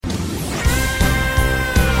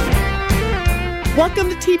Welcome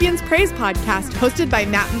to TBN's Praise Podcast, hosted by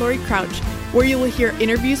Matt and Lori Crouch, where you will hear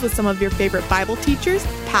interviews with some of your favorite Bible teachers,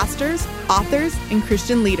 pastors, authors, and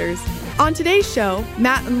Christian leaders. On today's show,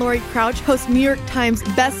 Matt and Lori Crouch host New York Times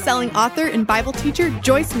best-selling author and Bible teacher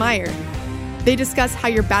Joyce Meyer. They discuss how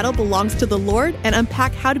your battle belongs to the Lord and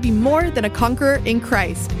unpack how to be more than a conqueror in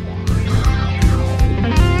Christ.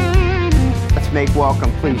 Let's make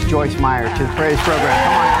welcome, please, Joyce Meyer to the Praise program.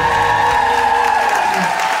 Come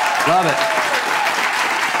on. Love it.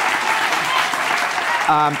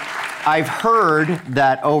 I've heard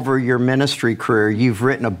that over your ministry career, you've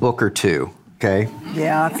written a book or two, okay?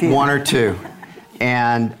 Yeah, a few. One or two.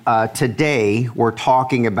 And today, we're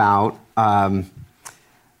talking about a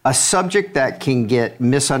subject that can get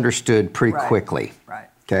misunderstood pretty quickly. Right.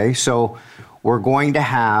 Okay, so we're going to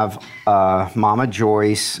have Mama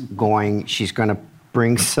Joyce she's going to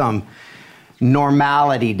bring some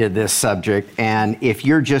normality to this subject. And if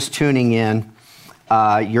you're just tuning in,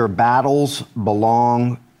 your battles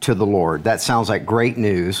belong to the Lord. That sounds like great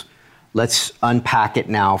news. Let's unpack it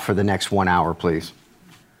now for the next 1 hour, please.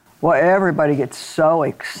 Well, everybody gets so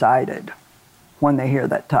excited when they hear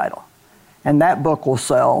that title. And that book will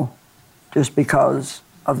sell just because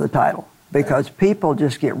of the title. Because people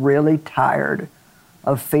just get really tired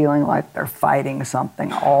of feeling like they're fighting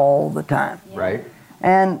something all the time. Right.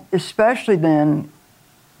 And especially then,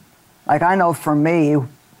 like I know for me,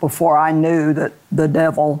 before I knew that the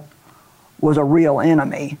devil was a real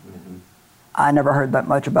enemy, I never heard that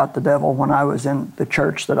much about the devil when I was in the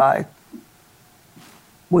church that I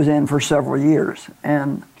was in for several years.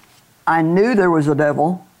 And I knew there was a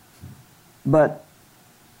devil, but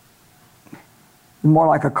more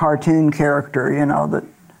like a cartoon character, that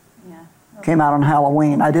came out on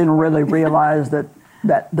Halloween. I didn't really realize that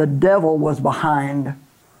the devil was behind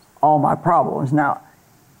all my problems. Now,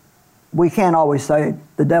 we can't always say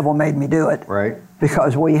the devil made me do it. Right.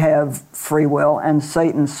 Because we have free will, and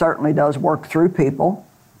Satan certainly does work through people,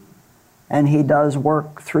 and he does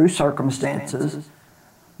work through circumstances.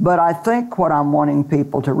 But I think what I'm wanting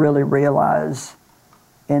people to really realize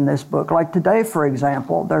in this book, like today, for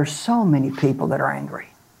example, there's so many people that are angry.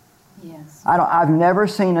 Yes. I've never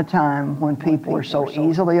seen a time when people are so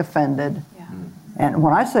easily offended. Yeah. And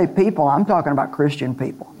when I say people, I'm talking about Christian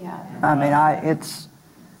people. Yeah.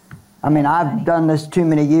 I've done this too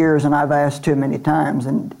many years and I've asked too many times,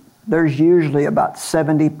 and there's usually about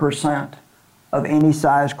 70% of any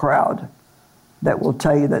size crowd that will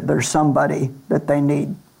tell you that there's somebody that they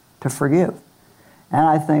need to forgive. And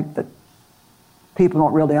I think that people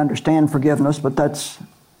don't really understand forgiveness, but that's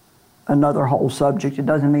another whole subject. It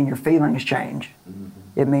doesn't mean your feelings change.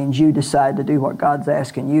 It means you decide to do what God's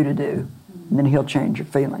asking you to do, and then He'll change your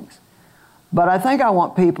feelings. But I think I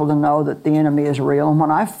want people to know that the enemy is real. And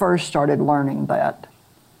when I first started learning that,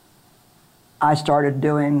 I started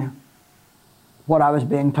doing what I was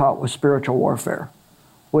being taught was spiritual warfare,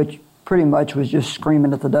 which pretty much was just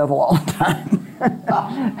screaming at the devil all the time.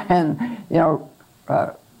 And,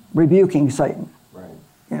 rebuking Satan.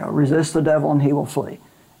 Right. Resist the devil and he will flee.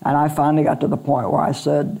 And I finally got to the point where I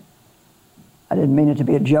said, I didn't mean it to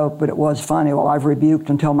be a joke, but it was funny. Well, I've rebuked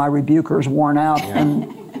until my rebuker's worn out,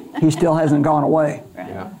 and he still hasn't gone away.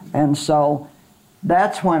 Yeah. And so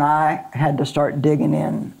that's when I had to start digging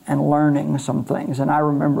in and learning some things. And I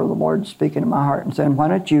remember the Lord speaking to my heart and saying, why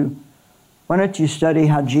don't you study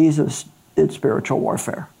how Jesus did spiritual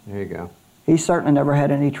warfare? There you go. He certainly never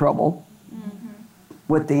had any trouble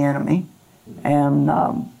with the enemy. And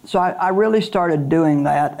so I really started doing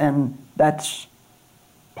that, and that's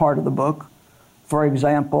part of the book. For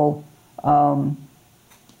example,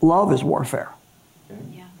 love is warfare.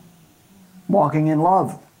 Yeah. Walking in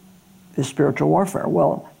love is spiritual warfare.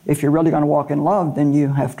 Well, if you're really going to walk in love, then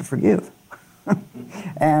you have to forgive.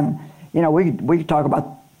 And, we could talk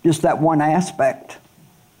about just that one aspect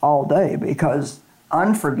all day, because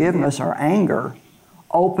unforgiveness or anger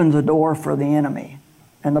opens a door for the enemy.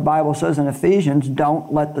 And the Bible says in Ephesians,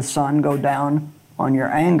 don't let the sun go down on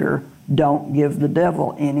your anger. Don't give the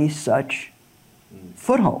devil any such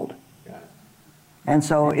foothold. And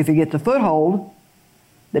so if he gets a foothold,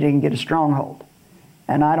 then he can get a stronghold.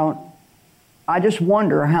 And I just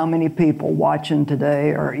wonder how many people watching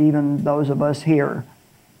today, or even those of us here,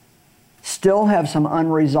 still have some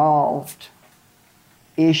unresolved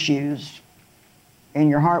issues in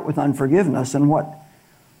your heart with unforgiveness. And what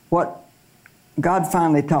God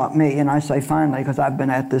finally taught me, and I say finally because I've been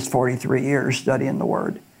at this 43 years studying the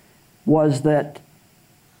Word, was that,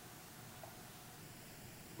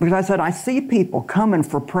 because I said, I see people coming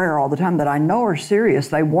for prayer all the time that I know are serious.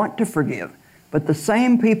 They want to forgive. But the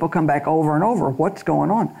same people come back over and over. What's going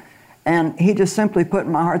on? And he just simply put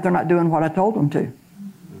in my heart, they're not doing what I told them to.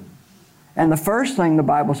 And the first thing the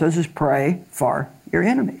Bible says is pray for your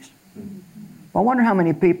enemies. I wonder how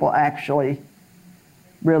many people actually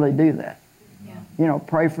really do that. Yeah. You know,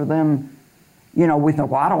 pray for them. You know, we think,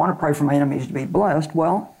 well, I don't want to pray for my enemies to be blessed.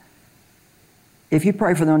 Well, if you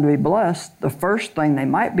pray for them to be blessed, the first thing they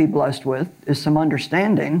might be blessed with is some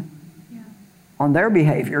understanding on their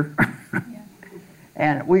behavior.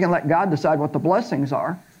 And we can let God decide what the blessings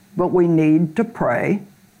are, but we need to pray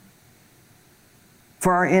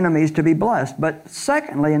for our enemies to be blessed. But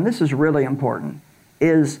secondly, and this is really important,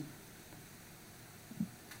 is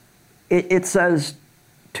it says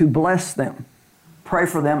to bless them. Pray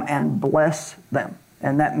for them and bless them.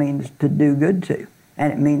 And that means to do good to.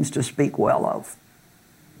 And it means to speak well of.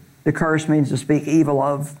 The curse means to speak evil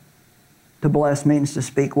of. To bless means to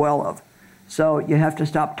speak well of. So you have to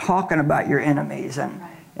stop talking about your enemies.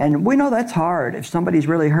 And we know that's hard. If somebody's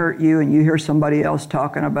really hurt you and you hear somebody else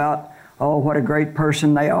talking about, oh, what a great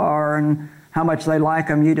person they are and how much they like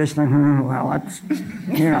them, you just think, well, that's,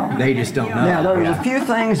 you know. They just don't know. Yeah, there's a few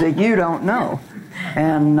things that you don't know.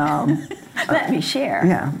 And let me share.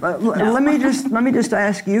 yeah, but let me just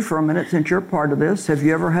ask you for a minute, since you're part of this. Have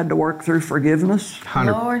you ever had to work through forgiveness?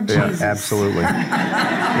 Lord Jesus. Absolutely.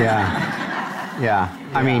 Yeah.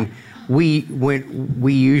 I mean,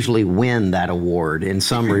 we usually win that award in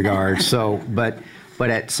some regards. So, but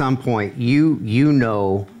at some point, you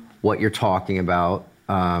know what you're talking about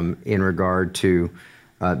in regard to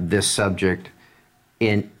this subject.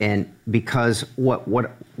 And because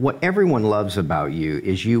what everyone loves about you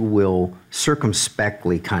is you will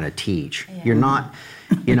circumspectly kind of teach. Yeah. You're not,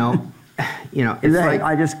 it's like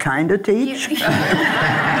I just kind of teach. You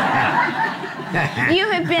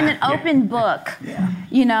have been an open book,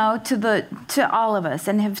 to all of us,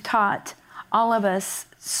 and have taught all of us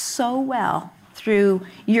so well through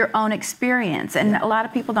your own experience. And a lot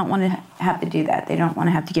of people don't want to have to do that. They don't want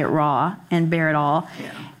to have to get raw and bear it all.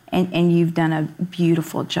 Yeah. And you've done a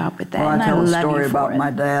beautiful job with that. Well, and I tell a story about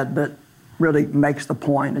my dad that really makes the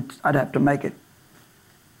point. I'd have to make it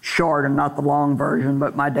short and not the long version,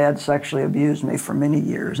 but my dad sexually abused me for many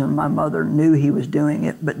years, and my mother knew he was doing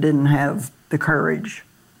it but didn't have the courage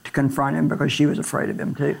to confront him because she was afraid of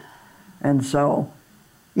him too. And so,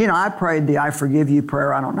 I prayed the I forgive you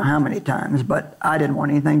prayer I don't know how many times, but I didn't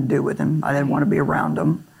want anything to do with him. I didn't want to be around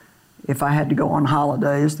him. If I had to go on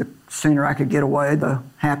holidays, the sooner I could get away, the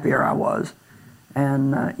happier I was.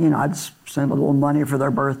 And, I'd send a little money for their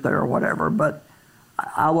birthday or whatever, but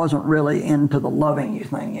I wasn't really into the loving you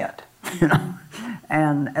thing yet,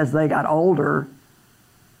 And as they got older,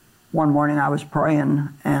 one morning I was praying,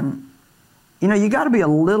 and, you got to be a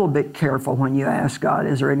little bit careful when you ask God,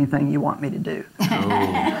 is there anything you want me to do? Oh.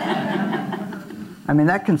 I mean,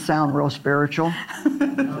 that can sound real spiritual.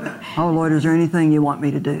 Oh, Lord, is there anything you want me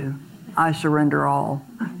to do? I surrender all.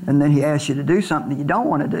 And then he asks you to do something you don't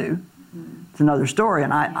want to do. It's another story.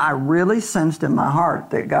 And I really sensed in my heart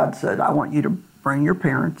that God said, I want you to bring your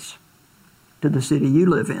parents to the city you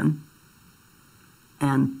live in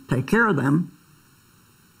and take care of them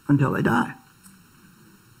until they die.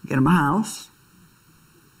 Get them a house.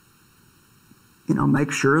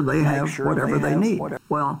 Make sure they have whatever they need.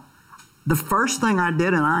 Well, the first thing I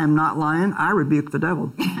did, and I am not lying, I rebuked the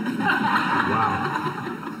devil. Wow.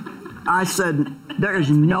 I said, there is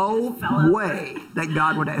no way that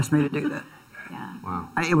God would ask me to do that. Yeah. Wow.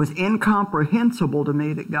 It was incomprehensible to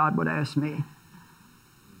me that God would ask me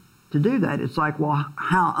to do that. It's like, well,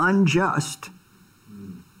 how unjust.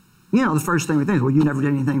 The first thing we think is, well, you never did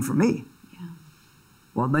anything for me. Yeah.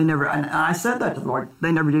 Well, they never, and I said that to the Lord,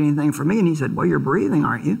 they never did anything for me. And he said, well, you're breathing,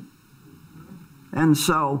 aren't you? And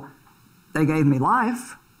so they gave me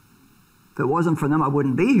life. If it wasn't for them, I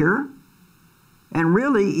wouldn't be here. And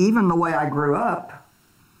really, even the way I grew up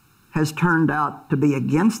has turned out to be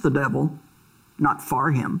against the devil, not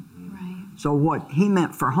for him. Right. So what he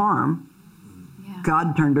meant for harm,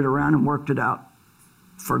 God turned it around and worked it out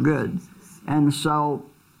for good. And so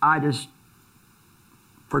I just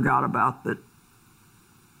forgot about that.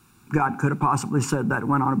 God could have possibly said that,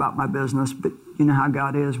 went on about my business, but you know how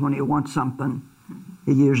God is. When he wants something,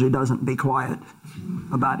 he usually doesn't be quiet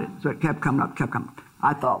about it. So it kept coming up, kept coming up.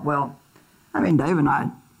 I thought, well, Dave and I,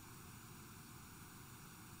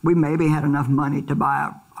 we maybe had enough money to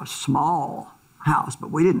buy a small house,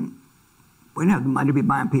 but we didn't have the money to be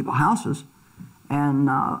buying people houses. And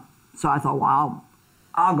so I thought, well,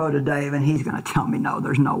 I'll go to Dave, and he's going to tell me, no,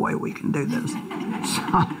 there's no way we can do this. So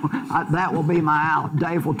that will be my out.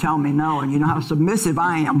 Dave will tell me no, and you know how submissive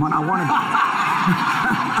I am when I want to.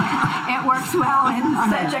 It works well in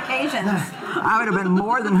such occasions. I would have been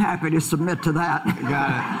more than happy to submit to that.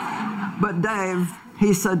 Got it. But Dave,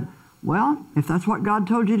 he said, well, if that's what God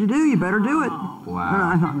told you to do, you better do it. Wow. And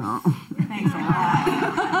I thought, no. Thanks a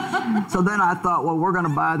lot. So then I thought, well, we're going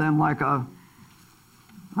to buy them like a,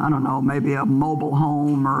 I don't know, maybe a mobile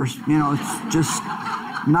home or, it's just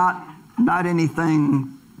not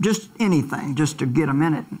anything, just anything, just to get them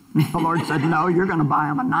in it. And the Lord said, no, you're going to buy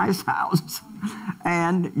them a nice house,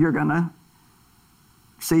 and you're going to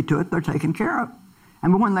see to it they're taken care of.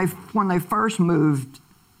 And when they first moved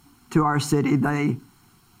to our city, they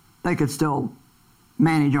could still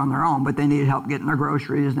manage on their own, but they needed help getting their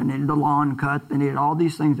groceries, they needed the lawn cut, they needed all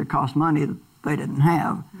these things that cost money that they didn't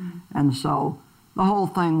have. Mm-hmm. And so the whole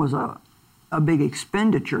thing was a big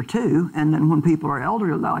expenditure too. And then when people are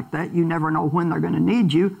elderly like that, you never know when they're going to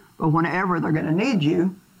need you, but whenever they're going to need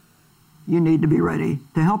you, you need to be ready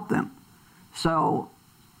to help them. So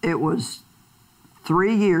it was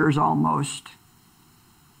 3 years almost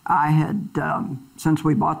I had, since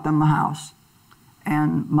we bought them the house.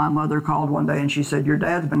 And my mother called one day and she said, your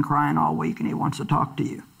dad's been crying all week and he wants to talk to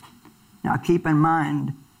you. Now keep in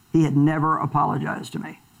mind, he had never apologized to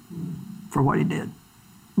me for what he did.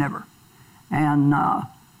 Never. And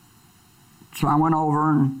so I went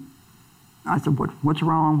over and I said, what's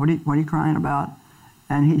wrong? What are you crying about?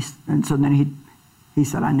 And so then he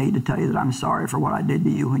said, I need to tell you that I'm sorry for what I did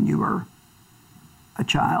to you when you were a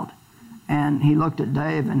child. And he looked at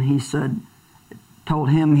Dave and he said,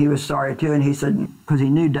 told him he was sorry too, and he said, because he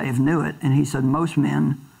knew Dave knew it, and he said, most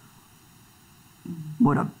men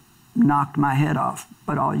would have knocked my head off,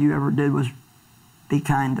 but all you ever did was be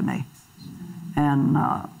kind to me. And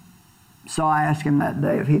so I asked him that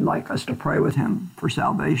day if he'd like us to pray with him for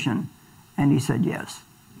salvation, and he said yes.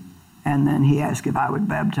 And then he asked if we would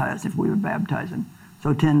baptize him.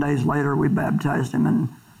 So 10 days later, we baptized him in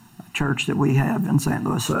a church that we have in St.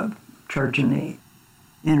 Louis, a church in the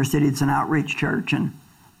inner city. It's an outreach church, and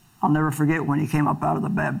I'll never forget when he came up out of the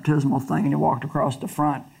baptismal thing and he walked across the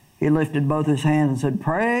front. He lifted both his hands and said,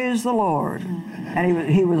 praise the Lord.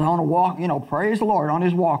 And he was on a walk, praise the Lord, on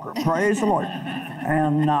his walker, praise the Lord.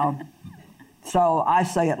 And so I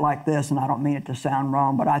say it like this, and I don't mean it to sound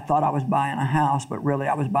wrong, but I thought I was buying a house, but really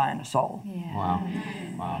I was buying a soul. Yeah.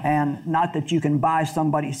 Wow. And not that you can buy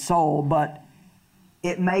somebody's soul, but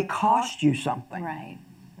it may cost you something. Right.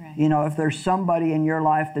 If there's somebody in your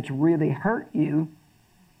life that's really hurt you,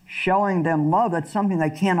 showing them love, that's something they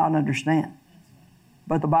cannot understand.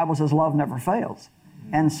 But the Bible says love never fails.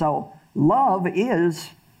 And so love is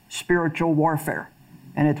spiritual warfare.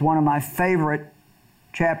 And it's one of my favorite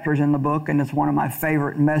chapters in the book, and it's one of my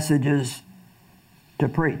favorite messages to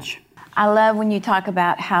preach. I love when you talk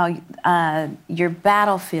about how your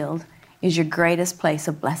battlefield is your greatest place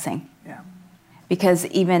of blessing. Because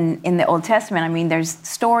even in the Old Testament, there's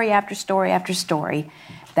story after story after story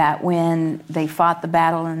that when they fought the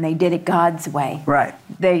battle and they did it God's way, right,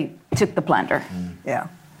 they took the plunder. Yeah.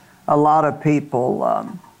 A lot of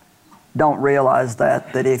people don't realize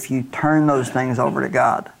that if you turn those things over to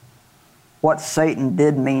God, what Satan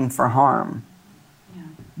did mean for harm,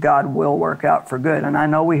 God will work out for good. And I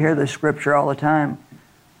know we hear this scripture all the time,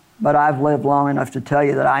 but I've lived long enough to tell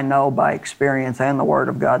you that I know by experience and the Word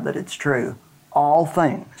of God that it's true. All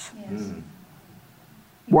things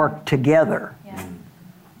work together.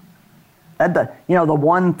 The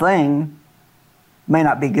one thing may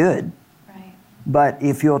not be good, but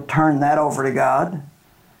if you'll turn that over to God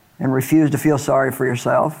and refuse to feel sorry for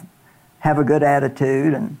yourself, have a good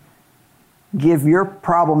attitude, and give your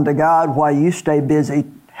problem to God while you stay busy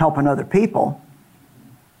helping other people,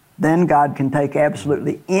 then God can take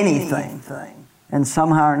absolutely anything and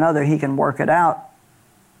somehow or another He can work it out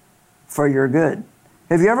for your good.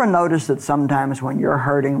 Have you ever noticed that sometimes when you're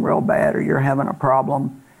hurting real bad or you're having a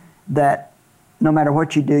problem, that no matter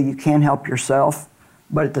what you do, you can't help yourself,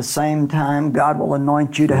 but at the same time, God will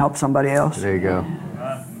anoint you to help somebody else? There you go.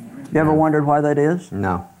 You ever wondered why that is?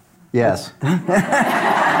 No. Yes.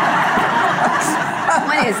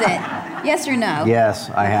 What is it? Yes or no? Yes,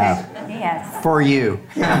 I have. Yes. For you.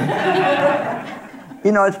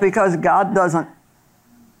 It's because God doesn't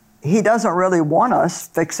really want us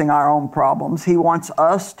fixing our own problems. He wants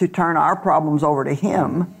us to turn our problems over to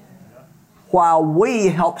Him while we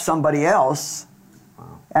help somebody else.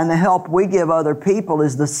 And the help we give other people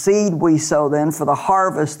is the seed we sow then for the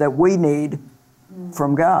harvest that we need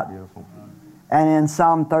from God. Beautiful. And in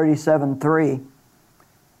Psalm 37:3,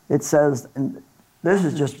 it says, and this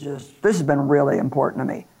has been really important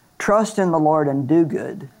to me, trust in the Lord and do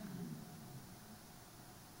good,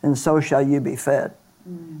 and so shall you be fed.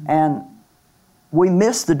 And we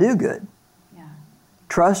miss the do good.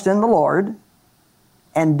 Trust in the Lord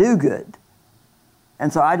and do good,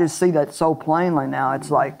 And so I just see that so plainly now.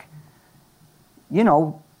 It's like, you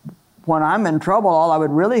know, when I'm in trouble, all I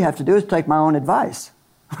would really have to do is take my own advice.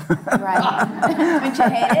 Right. Don't you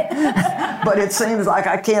hate it? But it seems like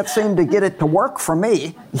I can't seem to get it to work for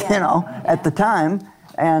me, you know, at the time.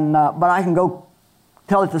 And but I can go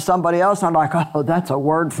tell it to somebody else, and I'm like, oh, that's a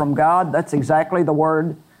word from God. That's exactly the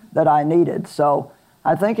word that I needed. So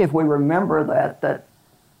I think if we remember that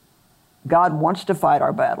God wants to fight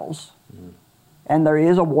our battles, and there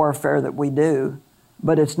is a warfare that we do,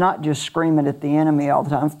 but it's not just screaming at the enemy all the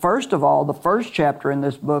time. First of all, the first chapter in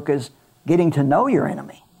this book is getting to know your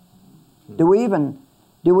enemy. Do we even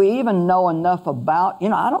know enough about, you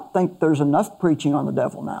know, I don't think there's enough preaching on the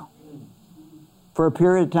devil now. For a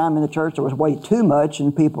period of time in the church, there was way too much,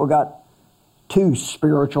 and people got too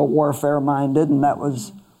spiritual warfare minded, and that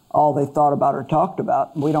was all they thought about or talked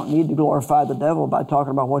about. We don't need to glorify the devil by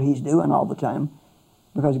talking about what he's doing all the time,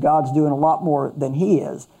 because God's doing a lot more than he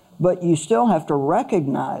is. But you still have to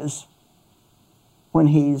recognize when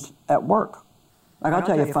he's at work. Like, I'll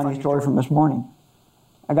tell you a funny story from this morning.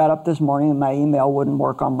 I got up this morning and my email wouldn't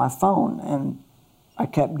work on my phone, and I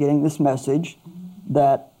kept getting this message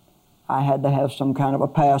that I had to have some kind of a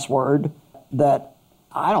password that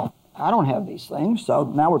I don't have these things. So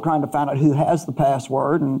now we're trying to find out who has the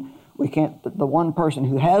password, and we can't, the one person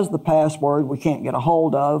who has the password we can't get a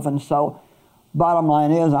hold of. And so bottom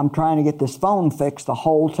line is I'm trying to get this phone fixed the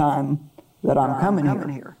whole time that I'm coming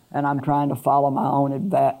here. And I'm trying to follow my own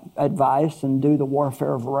advice and do the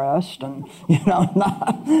warfare of rest, and, you know,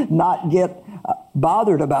 not get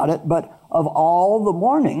bothered about it. But of all the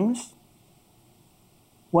mornings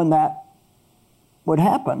when that would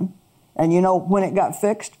happen, and you know when it got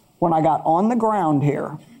fixed? When I got on the ground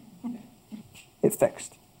here, it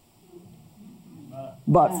fixed.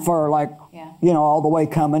 But for you know, all the way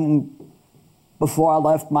coming, and before I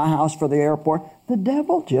left my house for the airport, the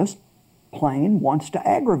devil just plain wants to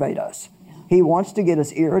aggravate us. He wants to get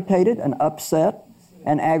us irritated and upset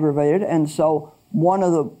and aggravated. And so one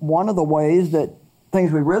of the ways that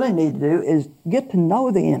things we really need to do is get to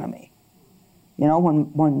know the enemy. You know,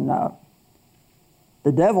 when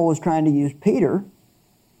the devil was trying to use Peter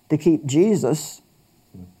to keep Jesus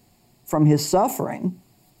from his suffering,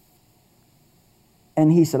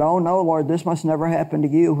 and he said, "Oh no, Lord, this must never happen to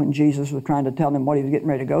you," when Jesus was trying to tell him what he was getting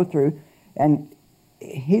ready to go through. And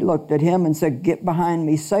he looked at him and said, "Get behind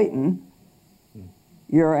me, Satan.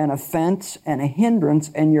 You're an offense and a hindrance,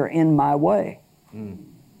 and you're in my way."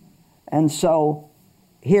 And so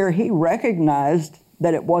here he recognized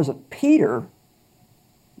that it wasn't Peter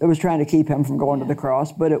that was trying to keep him from going to the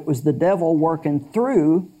cross, but it was the devil working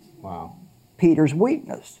through Peter's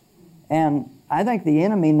weakness. And I think the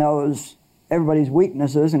enemy knows everybody's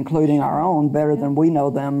weaknesses, including our own, better than we know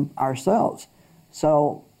them ourselves.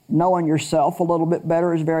 So knowing yourself a little bit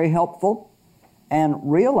better is very helpful, and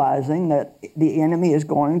realizing that the enemy is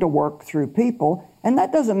going to work through people. And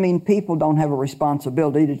that doesn't mean people don't have a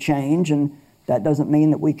responsibility to change, and that doesn't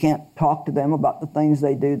mean that we can't talk to them about the things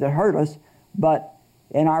they do that hurt us. But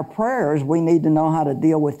in our prayers, we need to know how to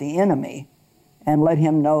deal with the enemy and let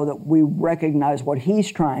him know that we recognize what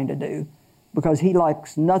he's trying to do, because he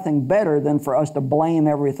likes nothing better than for us to blame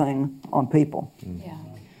everything on people. Yeah.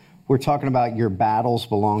 We're talking about your battles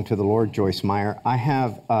belong to the Lord, Joyce Meyer. I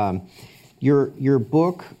have your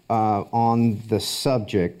book on the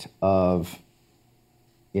subject of,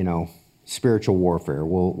 you know, spiritual warfare.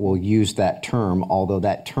 We'll use that term, although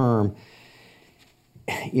that term,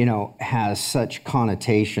 you know, has such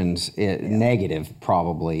connotations, negative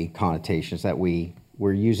probably connotations, that we're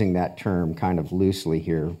using that term kind of loosely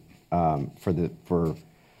here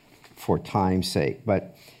for time's sake.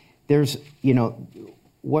 But there's, you know,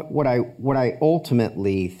 what I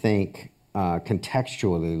ultimately think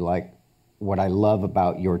contextually, like what I love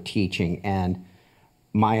about your teaching and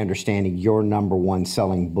my understanding, your number one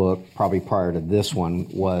selling book, probably prior to this one,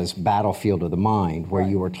 was Battlefield of the Mind, where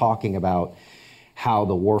you were talking about how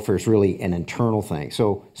the warfare is really an internal thing.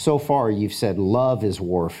 So far you've said love is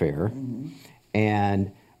warfare,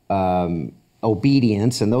 and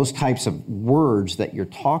obedience and those types of words that you're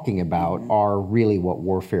talking about are really what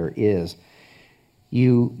warfare is.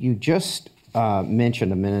 You just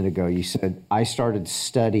mentioned a minute ago, you said, I started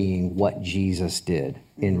studying what Jesus did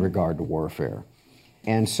in regard to warfare.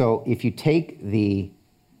 And so if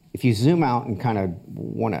you zoom out and kind of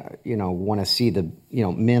want to see the, you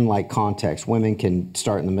know, men like context. Women can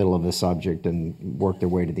start in the middle of a subject and work their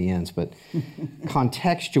way to the ends. But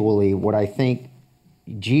contextually, what I think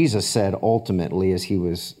Jesus said ultimately as he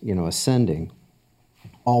was, you know, ascending,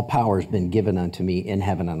 all power has been given unto me in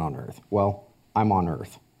heaven and on earth. Well, I'm on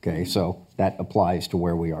earth, okay? So that applies to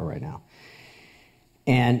where we are right now.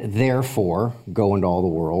 And therefore, go into all the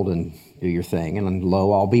world and do your thing, and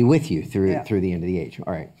lo, I'll be with you through the end of the age.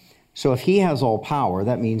 All right. So if he has all power,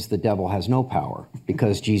 that means the devil has no power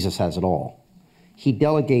because Jesus has it all. He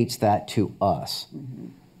delegates that to us. Mm-hmm.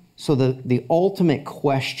 So the ultimate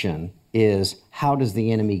question is, how does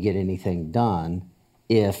the enemy get anything done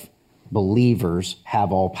if believers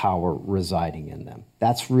have all power residing in them?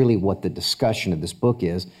 That's really what the discussion of this book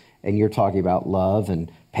is. And you're talking about love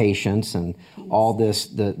and patience and all this,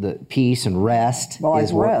 the peace and rest. Well, like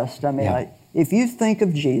rest. I mean, if you think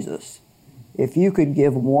of Jesus, if you could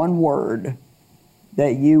give one word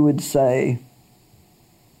that you would say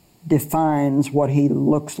defines what he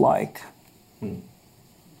looks like,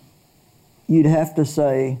 you'd have to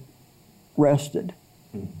say rested.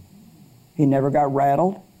 He never got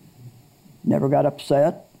rattled, never got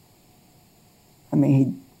upset. I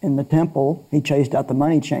mean, in the temple, he chased out the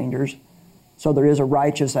money changers, so there is a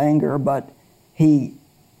righteous anger, but he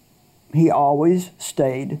always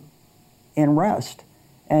stayed in rest.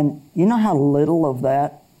 And you know how little of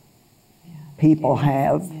that people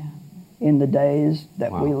have in the days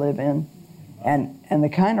that we live in? And the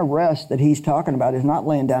kind of rest that he's talking about is not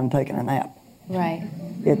laying down and taking a nap. Right.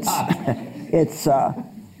 It's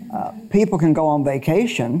people can go on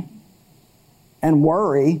vacation and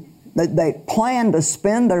worry that they plan to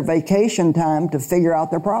spend their vacation time to figure out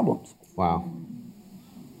their problems. Wow.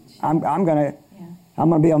 I'm gonna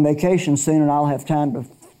be on vacation soon, and I'll have time to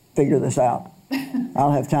figure this out.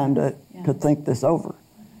 I'll have time to think this over.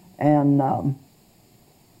 And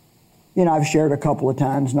I've shared a couple of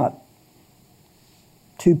times, not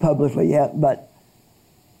too publicly yet, but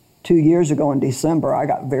 2 years ago in December, I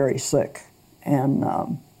got very sick. And I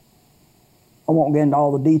won't get into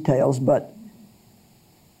all the details, but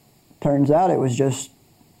turns out it was just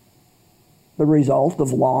the result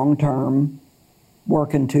of long-term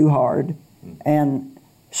working too hard. And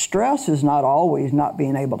stress is not always not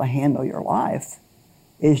being able to handle your life.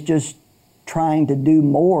 It's just trying to do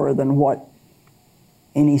more than what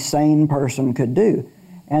any sane person could do.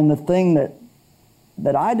 And the thing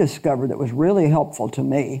that I discovered that was really helpful to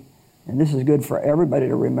me, and this is good for everybody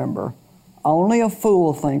to remember, only a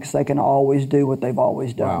fool thinks they can always do what they've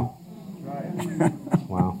always done. Wow.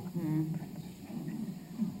 Wow.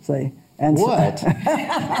 See? And what?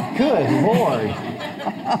 Good Lord.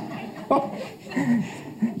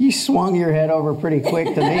 You swung your head over pretty quick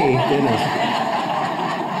to me, didn't you?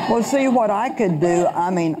 Well, see, what I could do, I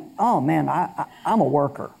mean, oh man, I'm a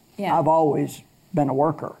worker. Yeah. I've always been a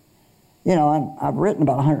worker. And I've written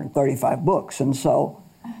about 135 books, and so,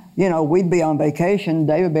 we'd be on vacation,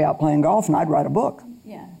 Dave would be out playing golf, and I'd write a book.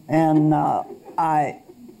 Yeah. And I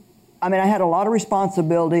had a lot of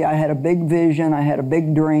responsibility. I had a big vision. I had a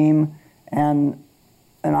big dream, and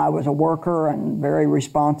I was a worker and very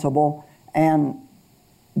responsible. And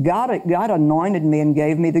God anointed me and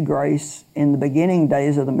gave me the grace in the beginning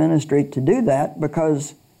days of the ministry to do that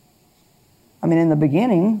because, in the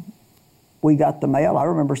beginning, we got the mail. I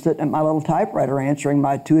remember sitting at my little typewriter answering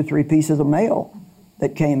my 2 or 3 pieces of mail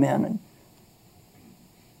that came in and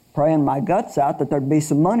praying my guts out that there'd be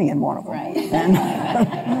some money in one of them. Right.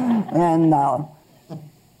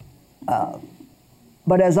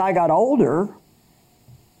 But as I got older,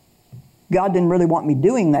 God didn't really want me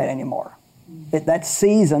doing that anymore. That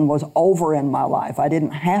season was over in my life. I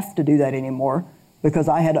didn't have to do that anymore because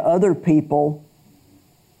I had other people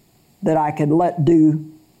that I could let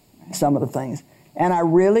do some of the things. And I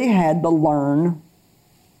really had to learn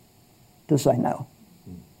to say no.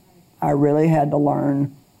 I really had to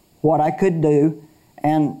learn what I could do.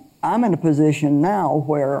 And I'm in a position now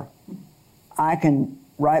where I can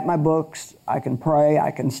write my books, I can pray,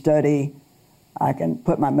 I can study, I can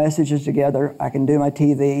put my messages together, I can do my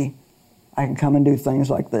TV, I can come and do things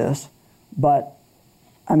like this. But,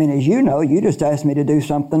 as you know, you just asked me to do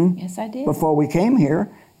something. Yes, I did. Before we came here,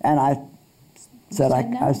 and I said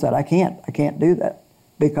I can't do that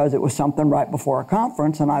because it was something right before a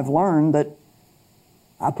conference, and I've learned that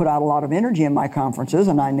I put out a lot of energy in my conferences,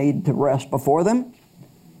 and I need to rest before them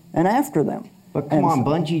and after them. But come on,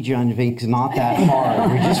 bungee jumping's not that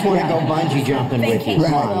hard. We just want to go bungee jumping with you.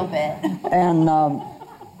 Come on. A little bit. And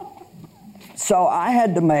so I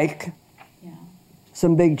had to make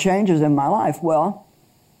some big changes in my life. Well,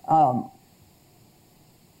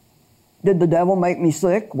 did the devil make me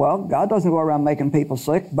sick? Well, God doesn't go around making people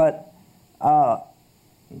sick, but right.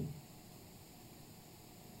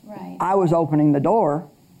 I was opening the door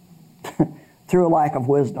through a lack of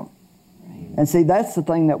wisdom. Right. And see, that's the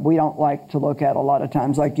thing that we don't like to look at a lot of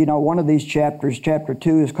times. Like, one of these chapters, chapter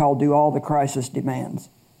 2, is called Do All the Crisis Demands.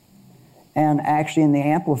 And actually in the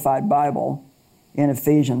Amplified Bible, in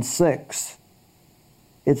Ephesians 6,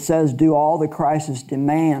 it says, do all the crisis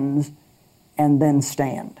demands and then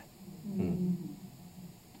stand.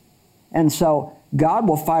 And so God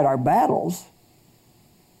will fight our battles.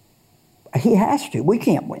 He has to. We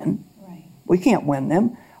can't win. Right. We can't win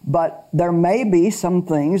them. But there may be some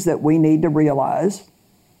things that we need to realize.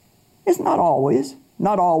 It's not always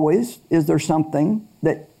is there something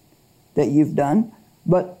that you've done.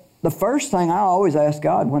 But the first thing I always ask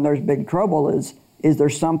God when there's big trouble is there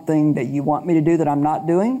something that you want me to do that I'm not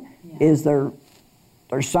doing? Yeah. Is there's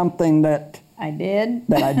something that I did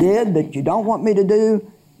that you don't want me to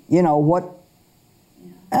do? You know what?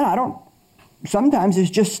 Yeah. And sometimes it's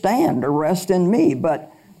just stand or rest in me,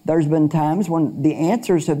 but there's been times when the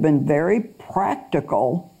answers have been very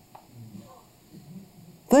practical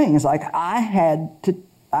things. Like I had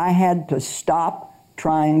to stop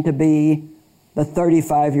trying to be the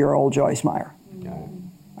 35-year-old Joyce Meyer.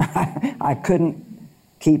 I couldn't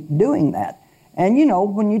keep doing that. And you know,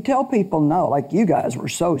 when you tell people no, like you guys were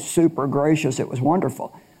so super gracious, it was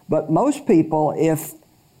wonderful. But most people, if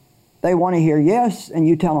they want to hear yes and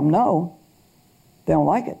you tell them no, they don't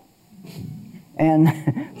like it.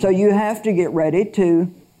 And so you have to get ready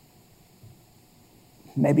to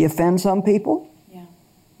maybe offend some people,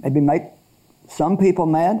 maybe make some people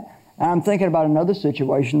mad. And I'm thinking about another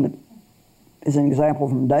situation that is an example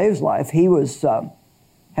from Dave's life. He was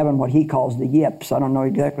having what he calls the yips. I don't know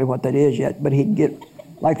exactly what that is yet, but he'd get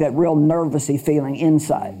like that real nervousy feeling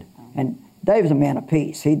inside. And Dave's a man of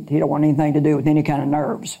peace. He don't want anything to do with any kind of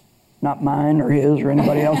nerves, not mine or his or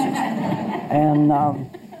anybody else's. And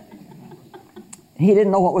he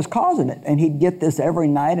didn't know what was causing it. And he'd get this every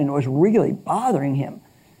night, and it was really bothering him.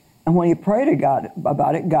 And when he prayed to God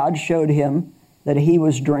about it, God showed him that he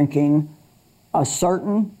was drinking a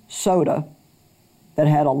certain soda that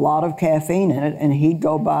had a lot of caffeine in it, and he'd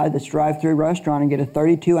go by this drive-through restaurant and get a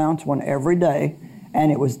 32-ounce one every day,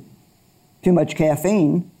 and it was too much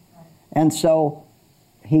caffeine. And so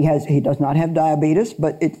he does not have diabetes,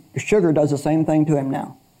 but sugar does the same thing to him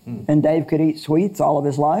now. And Dave could eat sweets all of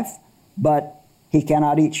his life, but he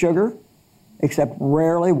cannot eat sugar except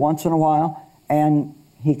rarely, once in a while, and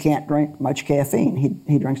he can't drink much caffeine.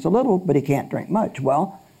 He drinks a little, but he can't drink much.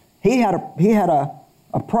 Well, he had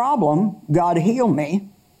a problem. God healed me.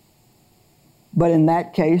 But in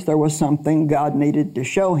that case, there was something God needed to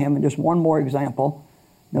show him. And just one more example,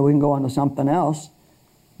 then we can go on to something else.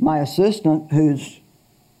 My assistant, who's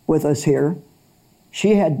with us here,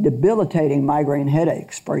 she had debilitating migraine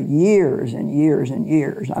headaches for years and years and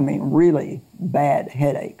years. I mean, really bad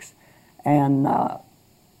headaches. And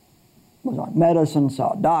was on medicine,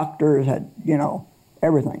 saw doctors, had,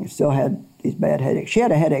 everything. Still had these bad headaches. She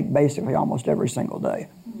had a headache basically almost every single day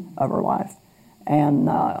of her life. And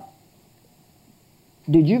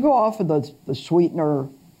did you go off of the sweetener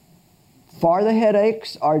for the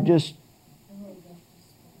headaches, or just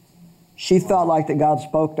she felt like that God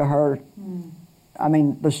spoke to her? I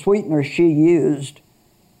mean, the sweetener she used,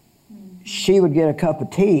 she would get a cup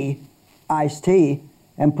of tea, iced tea,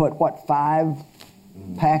 and put, 5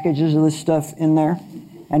 packages of this stuff in there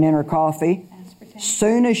and in her coffee.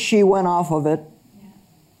 Soon as she went off of it,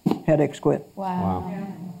 headaches quit.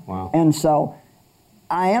 Wow. And so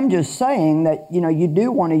I am just saying that, you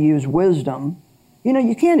do want to use wisdom.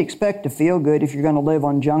 You can't expect to feel good if you're going to live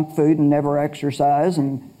on junk food and never exercise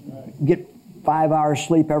and get 5 hours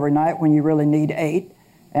sleep every night when you really need 8.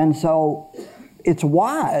 And so it's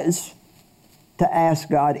wise to ask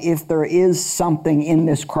God if there is something in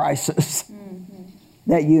this crisis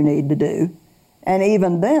that you need to do. And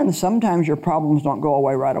even then, sometimes your problems don't go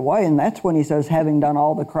away right away. And that's when he says, having done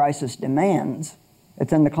all the crisis demands,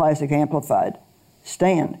 it's in the Classic Amplified,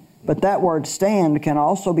 stand. But that word stand can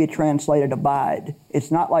also be translated abide.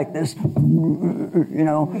 It's not like this, I'm going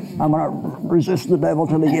to resist the devil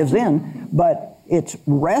till he gives in, but it's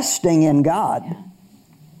resting in God.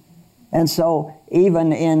 And so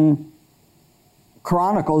even in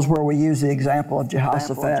Chronicles, where we use the example of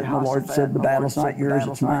Jehoshaphat, and the Lord said, the battle's not yours,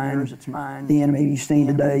 it's mine. The enemy you've seen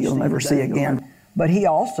today, you'll never see again. But he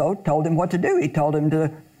also told him what to do. He told him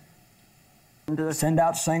to send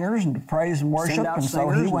out singers and to praise and worship. And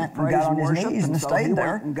so he went and got on his knees and stayed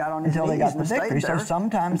there until they got the victory. So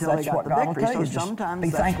sometimes that's what God will tell you. Just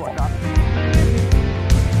be thankful.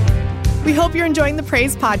 We hope you're enjoying the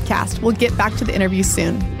Praise Podcast. We'll get back to the interview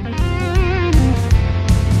soon.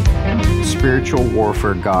 Spiritual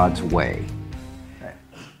warfare God's way.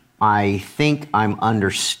 I think I'm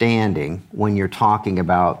understanding when you're talking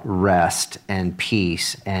about rest and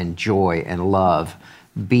peace and joy and love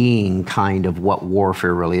being kind of what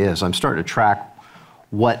warfare really is. I'm starting to track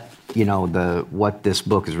what this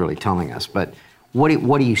book is really telling us. But What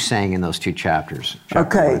are you saying in those two chapters?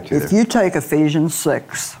 Okay, if you take Ephesians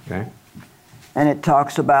 6, okay, and it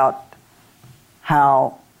talks about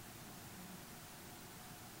how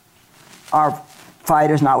our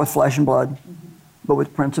fight is not with flesh and blood, but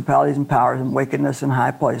with principalities and powers and wickedness in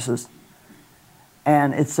high places.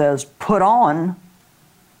 And it says, put on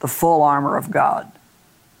the full armor of God,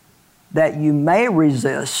 that you may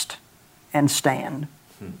resist and stand.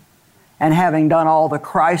 And having done all the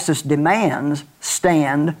crisis demands,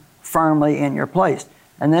 stand firmly in your place.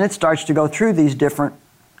 And then it starts to go through these different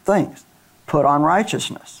things. Put on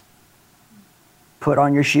righteousness. Put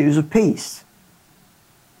on your shoes of peace.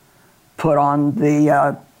 Put on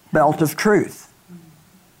the belt of truth.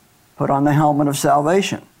 Put on the helmet of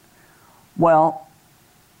salvation. Well,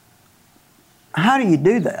 how do you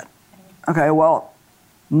do that? Okay, well,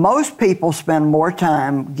 most people spend more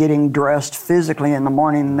time getting dressed physically in the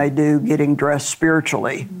morning than they do getting dressed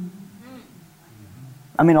spiritually.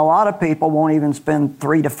 I mean, a lot of people won't even spend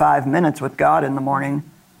 3 to 5 minutes with God in the morning.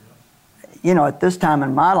 You know, at this time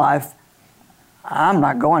in my life, I'm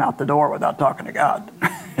not going out the door without talking to God.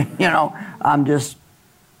 You know, I'm just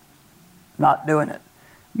not doing it.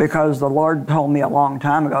 Because the Lord told me a long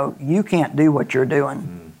time ago, you can't do what you're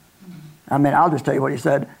doing. I mean, I'll just tell you what He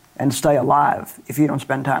said, and stay alive if you don't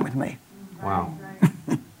spend time with me. Wow.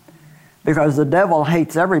 Because the devil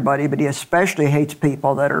hates everybody, but he especially hates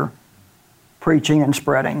people that are preaching and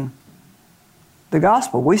spreading the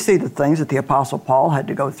gospel. We see the things that the Apostle Paul had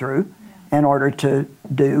to go through in order to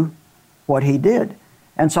do what he did.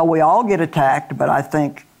 And so we all get attacked, but I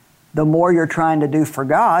think the more you're trying to do for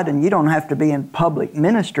God, and you don't have to be in public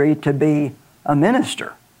ministry to be a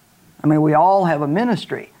minister. I mean, we all have a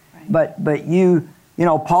ministry. Right. But you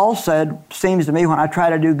know, Paul said, seems to me when I try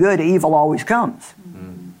to do good, evil always comes.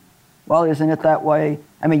 Mm-hmm. Well, isn't it that way?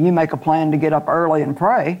 I mean, you make a plan to get up early and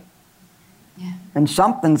pray, and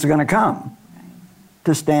something's going to come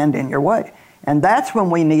to stand in your way. And that's when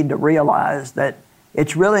we need to realize that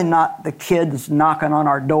it's really not the kids knocking on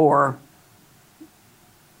our door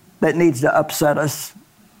that needs to upset us.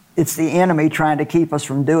 It's the enemy trying to keep us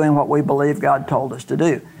from doing what we believe God told us to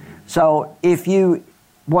do. So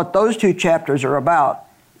what those two chapters are about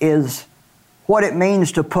is what it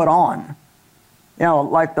means to put on. You know,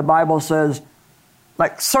 like the Bible says,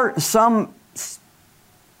 like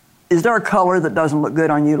is there a color that doesn't look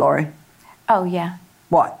good on you, Lori? Oh, yeah.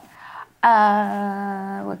 What?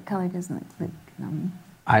 What color doesn't look good on me?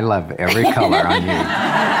 I love every color on you.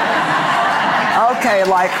 Okay,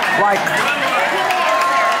 like.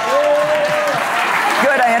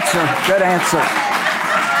 Good answer.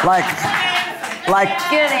 Like.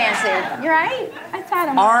 Good answer. You're right. I thought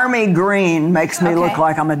I'm Army green makes me look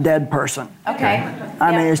like I'm a dead person. Okay.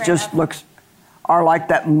 I mean, it just looks, or like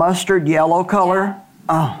that mustard yellow color.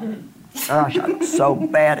 Oh, gosh, I'm so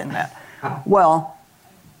bad in that. Well,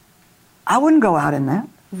 I wouldn't go out in that.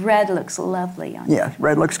 Red looks lovely on you. Yeah,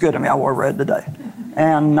 red looks good. I mean, I wore red today.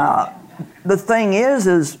 And the thing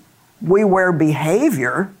is we wear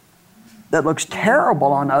behavior that looks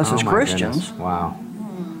terrible on us as Christians. Goodness. Wow.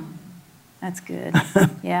 That's good.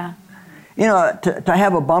 Yeah. You know, to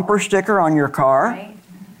have a bumper sticker on your car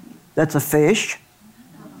that's a fish,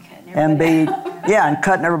 and and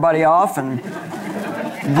cutting everybody off and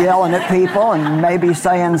yelling at people and maybe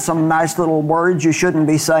saying some nice little words you shouldn't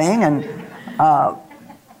be saying, and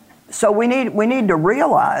so we need to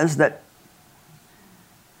realize that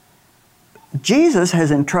Jesus has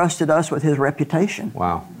entrusted us with His reputation.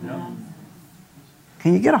 Wow.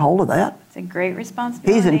 Can you get a hold of that? It's a great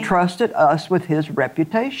responsibility. He's entrusted us with His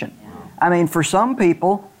reputation. Yeah. I mean, for some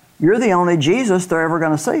people, you're the only Jesus they're ever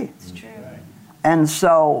going to see. It's true. And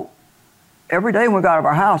so every day when we go out of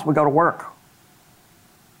our house, we go to work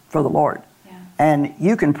for the Lord. Yeah. And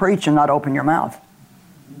you can preach and not open your mouth.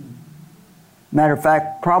 Matter of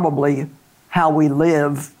fact, probably how we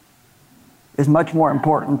live is much more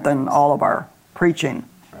important than all of our preaching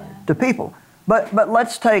to people. But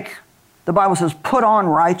let's take, the Bible says, put on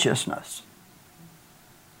righteousness.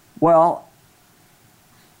 Well,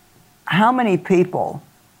 how many people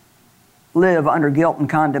live under guilt and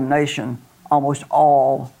condemnation almost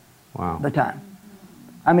all the time?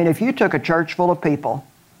 I mean, if you took a church full of people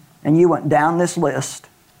and you went down this list,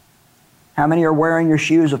 how many are wearing your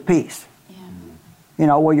shoes of peace? Yeah. You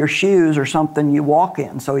know, well, your shoes are something you walk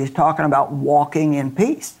in. So he's talking about walking in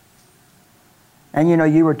peace. And, you know,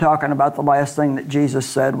 you were talking about the last thing that Jesus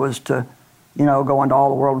said was to, you know, go into all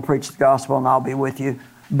the world and preach the gospel and I'll be with you.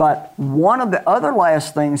 But one of the other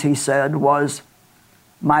last things he said was,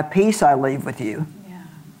 my peace I leave with you. Yeah.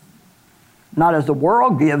 Not as the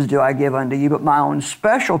world gives do I give unto you, but my own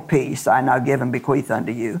special peace I now give and bequeath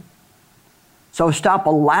unto you. So stop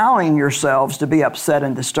allowing yourselves to be upset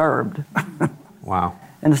and disturbed. Wow.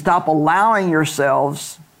 And stop allowing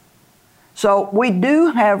yourselves. So we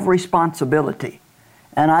do have responsibility.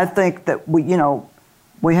 And I think that we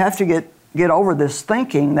have to get over this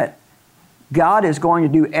thinking that God is going to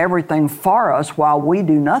do everything for us while we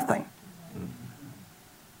do nothing.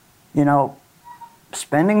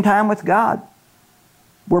 Spending time with God.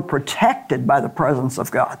 We're protected by the presence of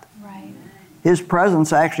God. Right. His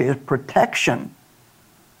presence actually is protection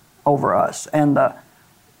over us. And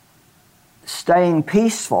staying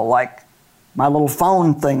peaceful, like my little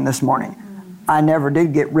phone thing this morning. I never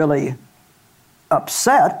did get really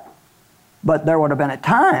upset, but there would have been a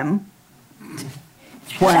time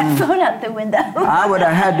when Phone out the window. I would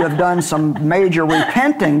have had to have done some major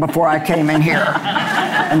repenting before I came in here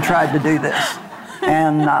and tried to do this.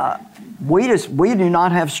 And we do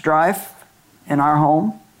not have strife in our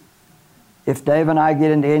home. If Dave and I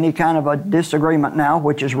get into any kind of a disagreement now,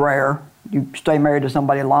 which is rare, you stay married to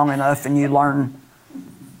somebody long enough and you learn.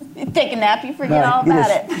 You take a nap, you forget all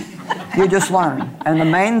about it. You just learn. And the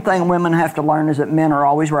main thing women have to learn is that men are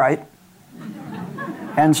always right.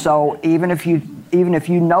 And so even if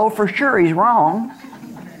you know for sure he's wrong,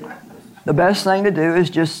 the best thing to do is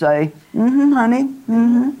just say, honey,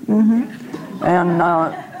 and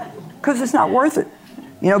because it's not worth it.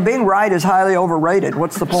 Being right is highly overrated.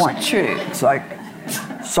 What's the point? It's true. It's like,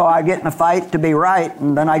 so I get in a fight to be right,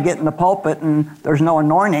 and then I get in the pulpit and there's no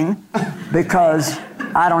anointing because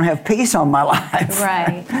I don't have peace on my life.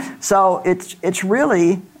 Right. So it's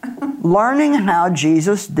really learning how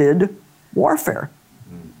Jesus did warfare.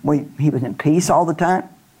 He was in peace all the time,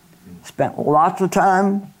 spent lots of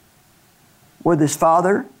time with his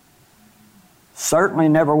Father, certainly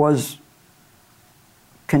never was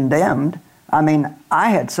condemned. I mean, I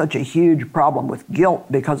had such a huge problem with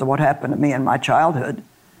guilt because of what happened to me in my childhood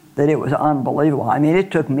that it was unbelievable. I mean,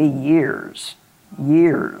 it took me years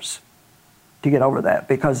to get over that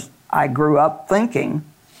because I grew up thinking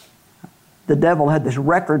the devil had this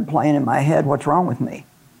record playing in my head, what's wrong with me?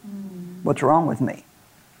 What's wrong with me?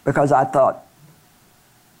 Because I thought,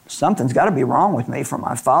 something's got to be wrong with me for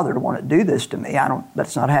my father to want to do this to me.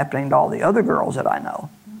 That's not happening to all the other girls that I know.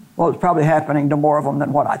 Well, it's probably happening to more of them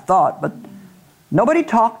than what I thought, but nobody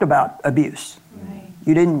talked about abuse. Right.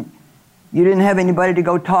 You didn't have anybody to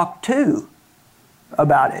go talk to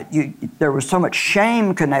about it. There was so much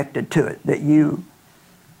shame connected to it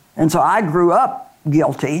and so I grew up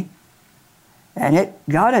guilty, and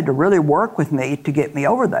God had to really work with me to get me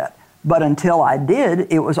over that. But until I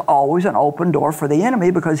did, it was always an open door for the enemy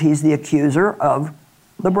because he's the accuser of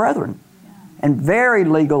the brethren. Yeah. And very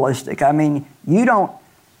legalistic. I mean, you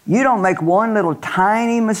don't make one little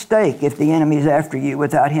tiny mistake if the enemy's after you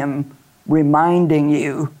without him reminding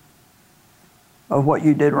you of what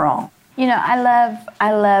you did wrong.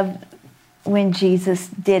 I love when Jesus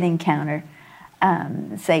did encounter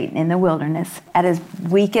Satan in the wilderness at his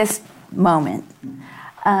weakest moment.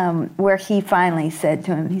 Where he finally said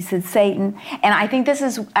to him, he said, Satan, and I think this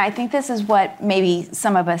is what maybe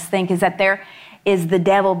some of us think, is that there is the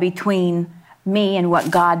devil between me and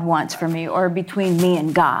what God wants for me, or between me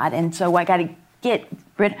and God, and so I got to get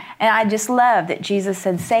rid. And I just love that Jesus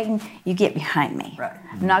said, Satan, you get behind me. Right.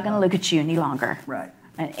 I'm not going to look at you any longer. Right.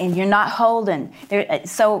 And you're not holding.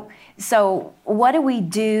 So what do we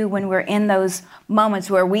do when we're in those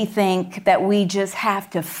moments where we think that we just have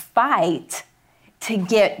to fight to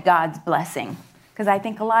get God's blessing? Because I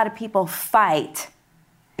think a lot of people fight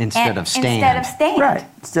instead of stand. Right.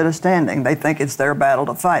 Instead of standing, they think it's their battle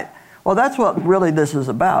to fight. Well, that's what really this is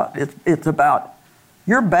about. It's about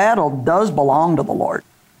your battle does belong to the Lord,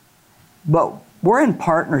 but we're in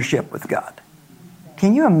partnership with God.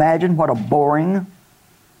 Can you imagine what a boring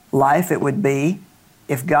life it would be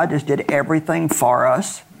if God just did everything for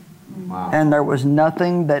us? Wow. And there was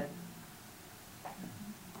nothing that,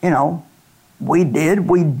 we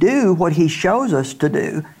do what he shows us to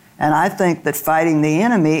do. And I think that fighting the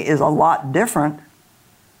enemy is a lot different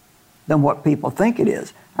than what people think it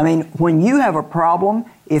is. I mean, when you have a problem,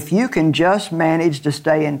 if you can just manage to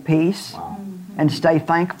stay in peace and stay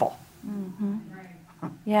thankful. Mm-hmm.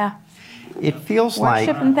 Yeah. It feels like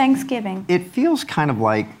worship and thanksgiving. It feels kind of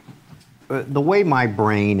like the way my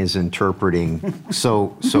brain is interpreting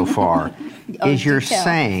so far is you're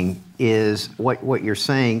saying is what you're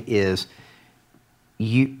saying is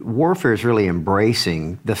warfare is really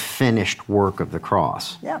embracing the finished work of the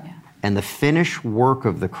cross. Yeah. And the finished work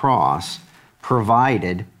of the cross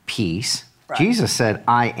provided peace. Right. Jesus said,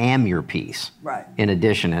 I am your peace. Right. In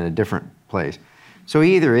addition, in a different place. So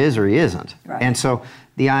he either is or he isn't. Right. And so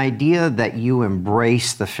the idea that you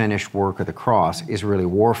embrace the finished work of the cross is really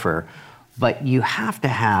warfare. but you have to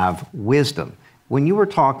have wisdom. When you were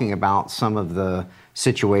talking about some of the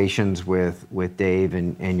situations with Dave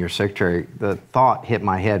and your secretary, the thought hit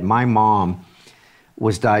my head. My mom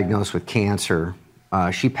was diagnosed with cancer.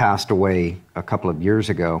 She passed away a couple of years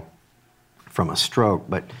ago from a stroke,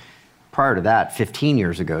 but prior to that, 15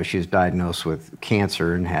 years ago, she was diagnosed with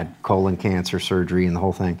cancer and had colon cancer surgery and the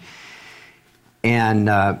whole thing.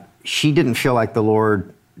 And she didn't feel like the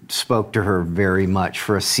Lord spoke to her very much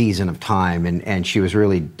for a season of time, and she was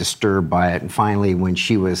really disturbed by it. And finally, when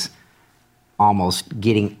she was almost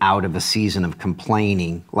getting out of a season of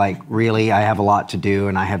complaining, like, really, I have a lot to do,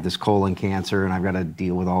 and I have this colon cancer, and I've got to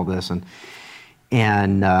deal with all this.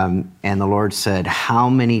 And the Lord said, how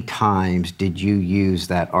many times did you use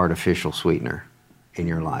that artificial sweetener in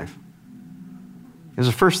your life? It was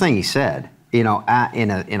the first thing he said, in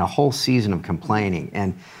a whole season of complaining.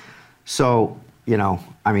 And so,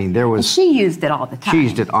 there was... And she used it all the time. She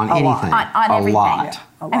used it on anything. On everything. Lot.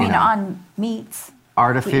 On meats.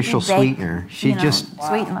 Artificial sweetener. She just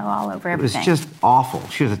sweetened all over everything. It was just awful.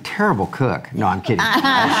 She was a terrible cook. No, I'm kidding.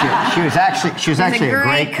 she was actually a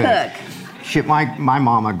great cook. My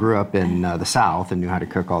mama grew up in the South and knew how to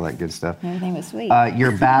cook all that good stuff. Everything was sweet.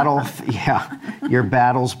 Your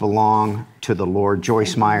battles belong to the Lord.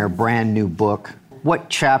 Joyce Meyer, brand new book. What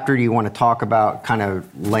chapter do you want to talk about? Kind of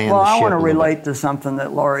land the ship. Well, I want to relate to something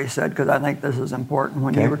that Laurie said, because I think this is important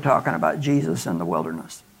when you were talking about Jesus in the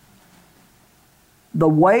wilderness. The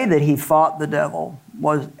way that he fought the devil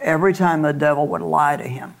was every time the devil would lie to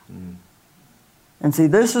him. And see,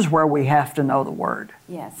 this is where we have to know the Word.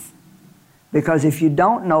 Yes. Because if you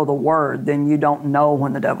don't know the Word, then you don't know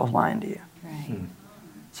when the devil's lying to you. Right.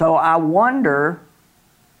 So I wonder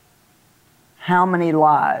how many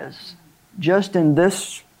lies, just in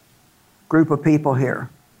this group of people here.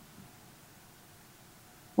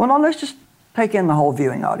 Well, no, let's just take in the whole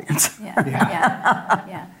viewing audience.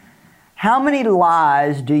 Yeah. How many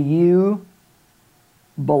lies do you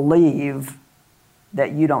believe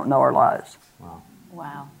that you don't know are lies?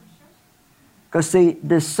 Wow. Because, see,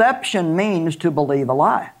 deception means to believe a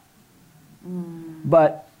lie.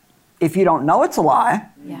 But if you don't know it's a lie,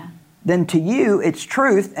 then to you it's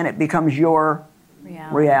truth and it becomes your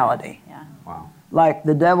reality. Yeah. Wow. Like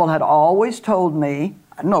the devil had always told me,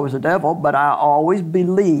 I know it was the devil, but I always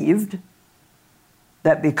believed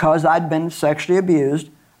that because I'd been sexually abused,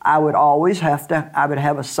 I would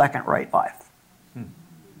have a second-rate life.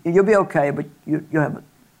 You'll be okay, but you'll have a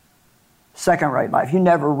second-rate life. You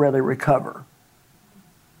never really recover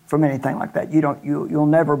from anything like that. You'll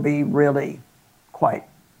never be really quite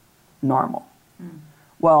normal.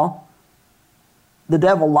 Well, the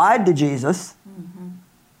devil lied to Jesus,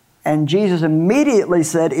 and Jesus immediately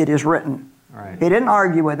said, "It is written." Right. He didn't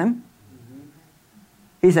argue with him.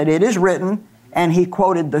 He said, "It is written," and he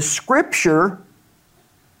quoted the scripture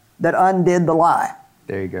that undid the lie.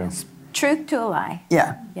 There you go. Truth to a lie.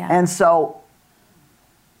 Yeah. Yeah. And so,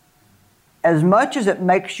 as much as it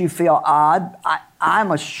makes you feel odd,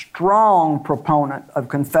 I'm a strong proponent of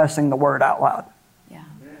confessing the word out loud. Yeah.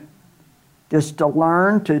 Just to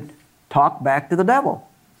learn to talk back to the devil.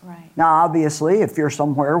 Right. Now, obviously, if you're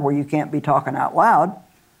somewhere where you can't be talking out loud,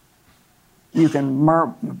 you can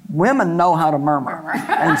women know how to murmur.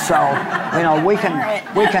 And so, we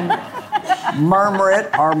can murmur it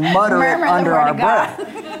or mutter it under our breath.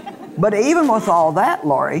 But even with all that,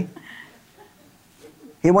 Laurie,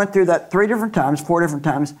 he went through that 4 different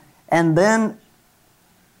times, and then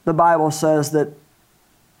the Bible says that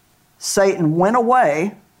Satan went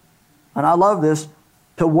away, and I love this,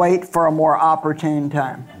 to wait for a more opportune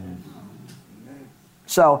time.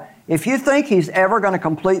 So if you think he's ever going to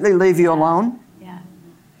completely leave you alone,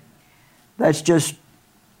 that's just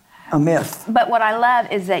a myth. But what I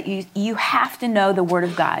love is that you have to know the Word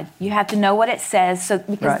of God. You have to know what it says,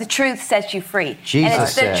 because the truth sets you free. Jesus and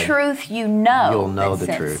it's said, the truth you'll know the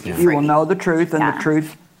sets truth. you You free. will know the truth, and the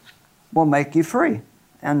truth will make you free.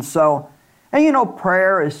 And so,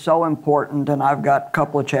 prayer is so important, and I've got a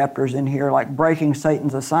couple of chapters in here, like breaking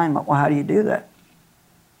Satan's assignment. Well, how do you do that?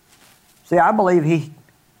 See, I believe he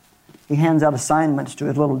hands out assignments to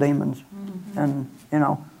his little demons. And,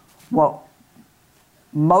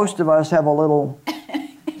 most of us have a little...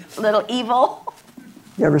 little evil.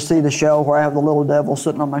 You ever see the show where I have the little devil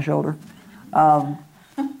sitting on my shoulder?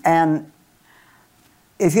 And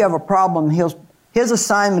if you have a problem, his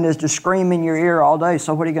assignment is to scream in your ear all day.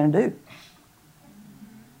 So what are you going to do?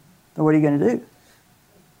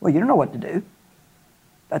 Well, you don't know what to do.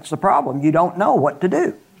 That's the problem. You don't know what to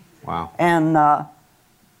do. Wow. And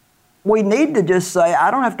we need to just say,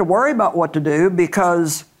 I don't have to worry about what to do,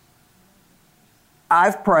 because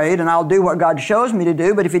I've prayed and I'll do what God shows me to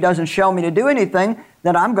do, but if He doesn't show me to do anything,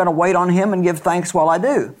 then I'm going to wait on Him and give thanks while I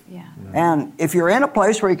do. Yeah. And if you're in a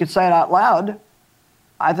place where you could say it out loud,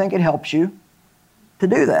 I think it helps you to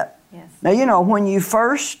do that. Yes. Now, you know, when you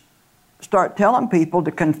first start telling people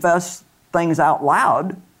to confess things out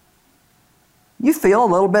loud, you feel a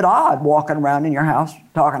little bit odd walking around in your house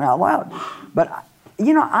talking out loud. But,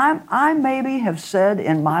 you know, I maybe have said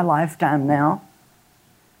in my lifetime now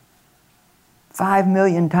 5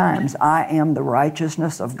 million times, I am the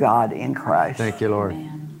righteousness of God in Christ. Thank you, Lord.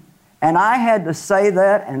 Man. And I had to say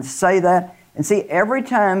that and say that. And see, every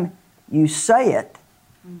time you say it,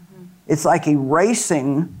 it's like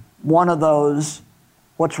erasing one of those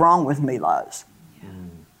what's wrong with me lies. Yeah.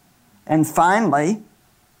 And finally,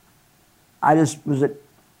 I just was at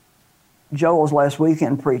Joel's last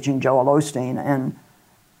weekend preaching, Joel Osteen, and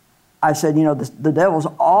I said, you know, the devil's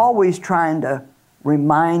always trying to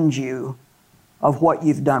remind you of what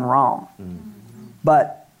you've done wrong.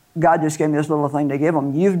 But God just gave me this little thing to give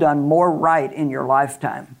him. You've done more right in your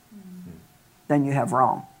lifetime than you have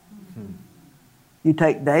wrong. You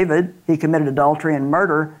take David, he committed adultery and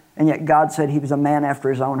murder, and yet God said he was a man after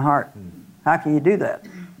his own heart. How can you do that?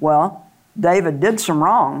 Well, David did some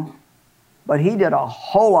wrong, but he did a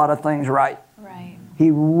whole lot of things right. Right. He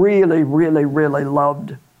really, really, really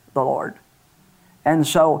loved the Lord. And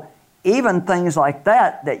so even things like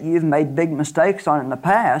that you've made big mistakes on in the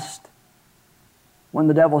past, when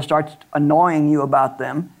the devil starts annoying you about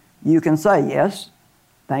them, you can say, yes,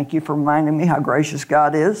 thank you for reminding me how gracious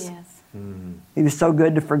God is. Yes. He was so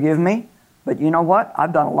good to forgive me. But you know what?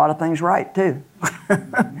 I've done a lot of things right, too.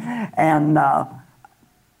 And,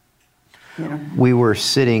 you know. We were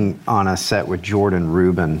sitting on a set with Jordan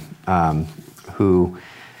Rubin, who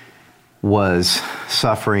was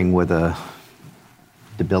suffering with a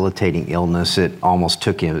debilitating illness. It almost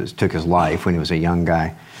took his life when he was a young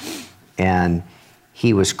guy. And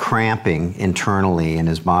he was cramping internally in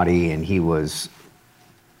his body, and he was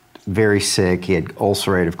very sick. He had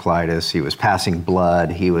ulcerative colitis. He was passing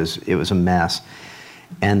blood. It was a mess.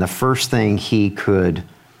 And the first thing he could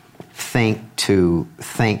think to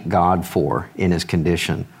thank God for in his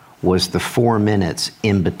condition was the 4 minutes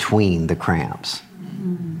in between the cramps,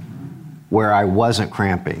 where I wasn't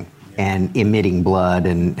cramping and emitting blood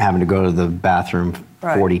and having to go to the bathroom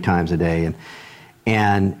 40 times a day.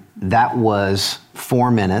 And that was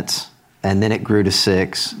 4 minutes, and then it grew to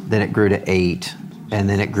 6, then it grew to 8, and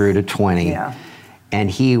then it grew to 20. Yeah. And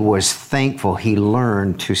he was thankful. He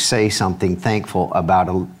learned to say something thankful about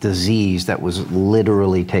a disease that was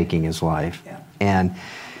literally taking his life. Yeah. And,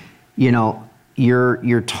 you know,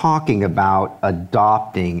 you're talking about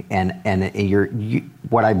adopting, and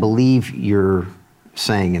what I believe you're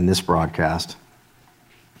saying in this broadcast,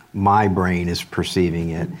 my brain is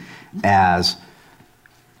perceiving it as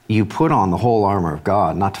you put on the whole armor of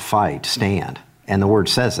God, not to fight, to stand. And the word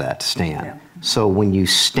says that, to stand. Yeah. So when you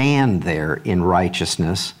stand there in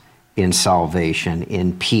righteousness, in salvation,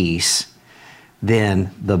 in peace,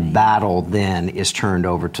 then the battle then is turned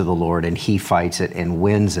over to the Lord, and He fights it and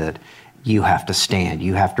wins it. You have to stand.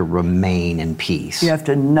 You have to remain in peace. You have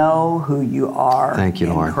to know who you are. Thank you,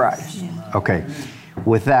 in Lord. Christ. Okay.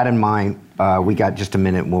 With that in mind, we got just a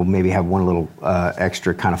minute. We'll maybe have one little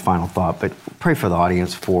extra kind of final thought, but pray for the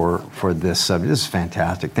audience for this subject. This is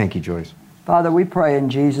fantastic. Thank you, Joyce. Father, we pray in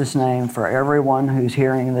Jesus' name for everyone who's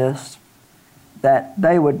hearing this, that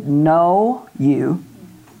they would know you,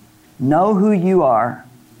 know who you are,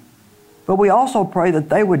 but we also pray that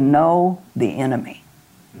they would know the enemy,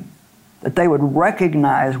 that they would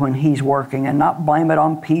recognize when he's working and not blame it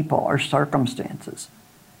on people or circumstances,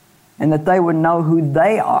 and that they would know who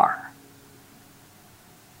they are,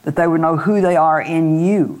 that they would know who they are in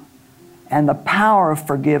you and the power of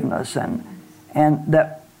forgiveness, and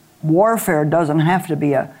that warfare doesn't have to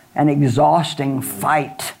be an exhausting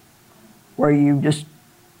fight where you just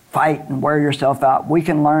fight and wear yourself out. We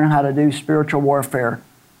can learn how to do spiritual warfare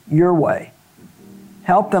your way.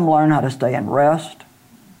 Help them learn how to stay in rest,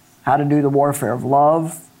 how to do the warfare of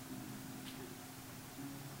love,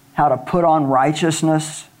 how to put on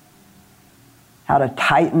righteousness, how to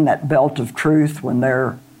tighten that belt of truth when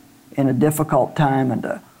they're in a difficult time, and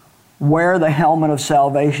to wear the helmet of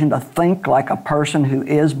salvation, to think like a person who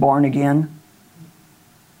is born again.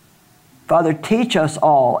 Father, teach us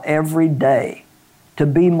all every day to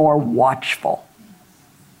be more watchful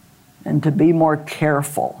and to be more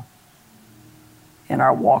careful in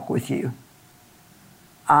our walk with you.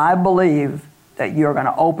 I believe that you're going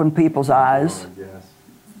to open people's eyes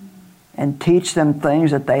and teach them things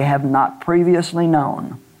that they have not previously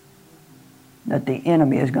known, that the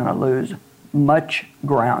enemy is going to lose much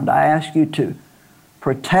ground. I ask you to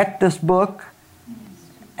protect this book,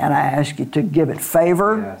 and I ask you to give it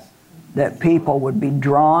favor, that people would be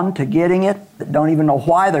drawn to getting it, that don't even know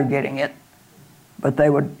why they're getting it, but they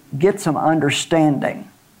would get some understanding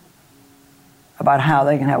about how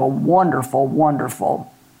they can have a wonderful,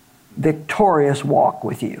 wonderful, victorious walk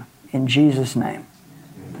with you. In Jesus' name.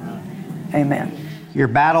 Amen. Your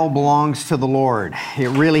battle belongs to the Lord. It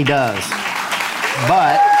really does.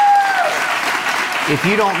 But if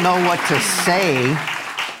you don't know what to say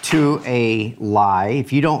to a lie,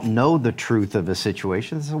 if you don't know the truth of a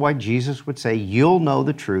situation, this is why Jesus would say, you'll know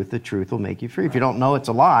the truth will make you free. If you don't know it's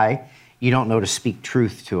a lie, you don't know to speak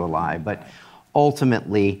truth to a lie. But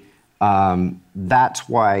ultimately, that's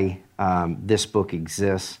why this book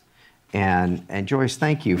exists. And Joyce,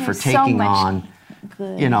 thank you for taking on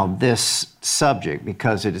this subject,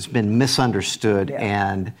 because it has been misunderstood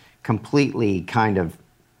and completely kind of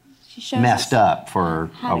messed up for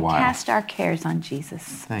a while. Cast our cares on Jesus.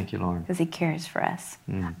 Thank you, Lord. Because he cares for us.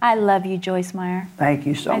 I love you, Joyce Meyer. Thank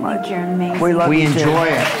you so much. I think you're amazing. We enjoy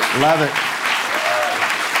it. Love it.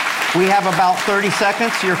 We have about 30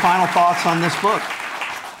 seconds. Your final thoughts on this book?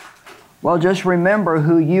 Well, just remember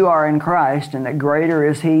who you are in Christ, and that greater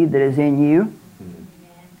is He that is in you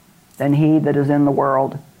than he that is in the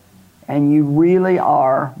world. And you really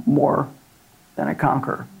are more than a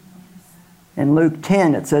conqueror. In Luke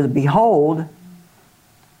 10, it says, behold,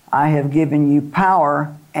 I have given you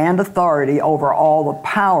power and authority over all the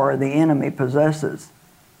power the enemy possesses.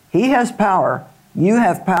 He has power, you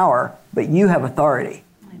have power, but you have authority.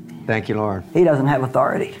 Amen. Thank you, Lord. He doesn't have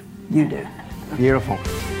authority. You do. Beautiful.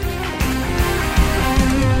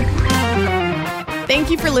 Thank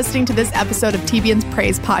you for listening to this episode of TBN's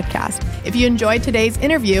Praise Podcast. If you enjoyed today's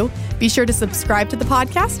interview, be sure to subscribe to the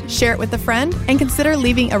podcast, share it with a friend, and consider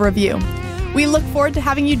leaving a review. We look forward to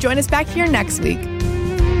having you join us back here next week.